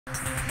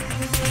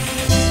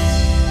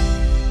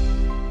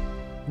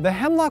The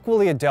Hemlock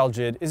Woolly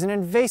Adelgid is an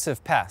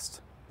invasive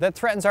pest that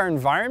threatens our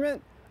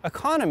environment,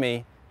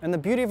 economy, and the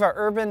beauty of our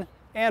urban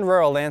and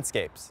rural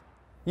landscapes.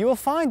 You will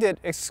find it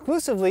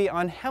exclusively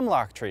on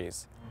hemlock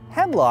trees.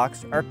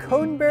 Hemlocks are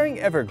cone-bearing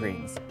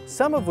evergreens,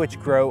 some of which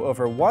grow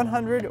over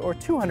 100 or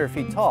 200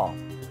 feet tall,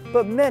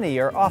 but many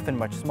are often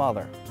much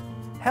smaller.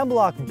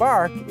 Hemlock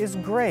bark is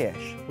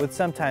grayish, with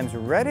sometimes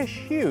reddish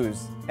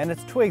hues, and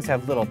its twigs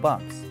have little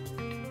bumps.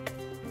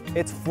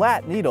 Its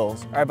flat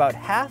needles are about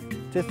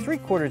 1/2 to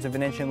 3/4 of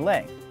an inch in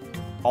length,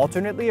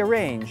 alternately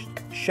arranged,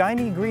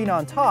 shiny green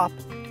on top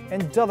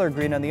and duller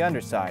green on the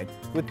underside,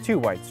 with 2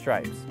 white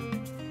stripes.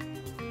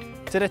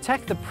 To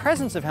detect the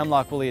presence of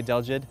Hemlock Woolly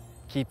Adelgid,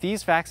 keep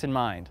these facts in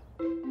mind.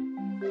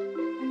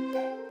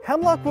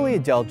 Hemlock Woolly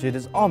Adelgid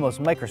is almost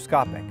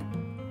microscopic,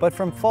 but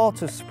from fall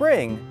to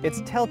spring,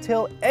 its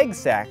telltale egg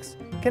sacs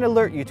can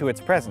alert you to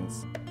its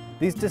presence.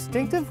 These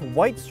distinctive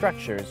white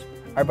structures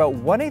are about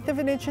 1/8 of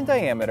an inch in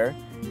diameter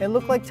and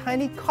look like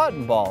tiny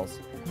cotton balls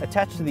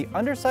attached to the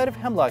underside of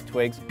hemlock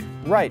twigs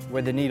right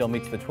where the needle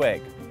meets the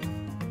twig.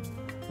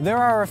 There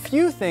are a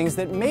few things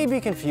that may be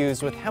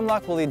confused with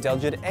Hemlock Woolly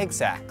Adelgid egg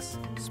sacs.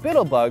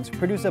 Spittlebugs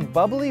produce a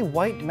bubbly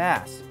white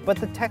mass, but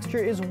the texture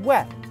is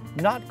wet,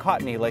 not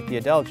cottony like the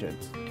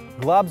adelgids.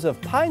 Globs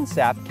of pine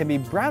sap can be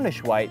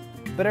brownish white,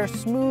 but are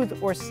smooth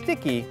or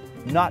sticky,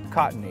 not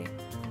cottony.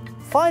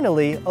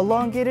 Finally,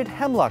 elongated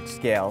hemlock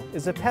scale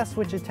is a pest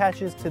which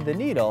attaches to the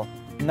needle,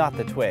 not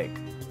the twig.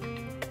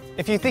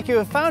 If you think you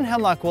have found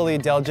Hemlock Woolly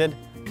Adelgid,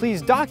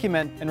 please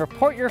document and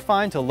report your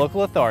find to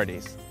local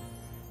authorities.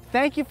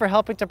 Thank you for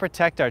helping to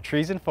protect our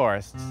trees and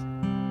forests.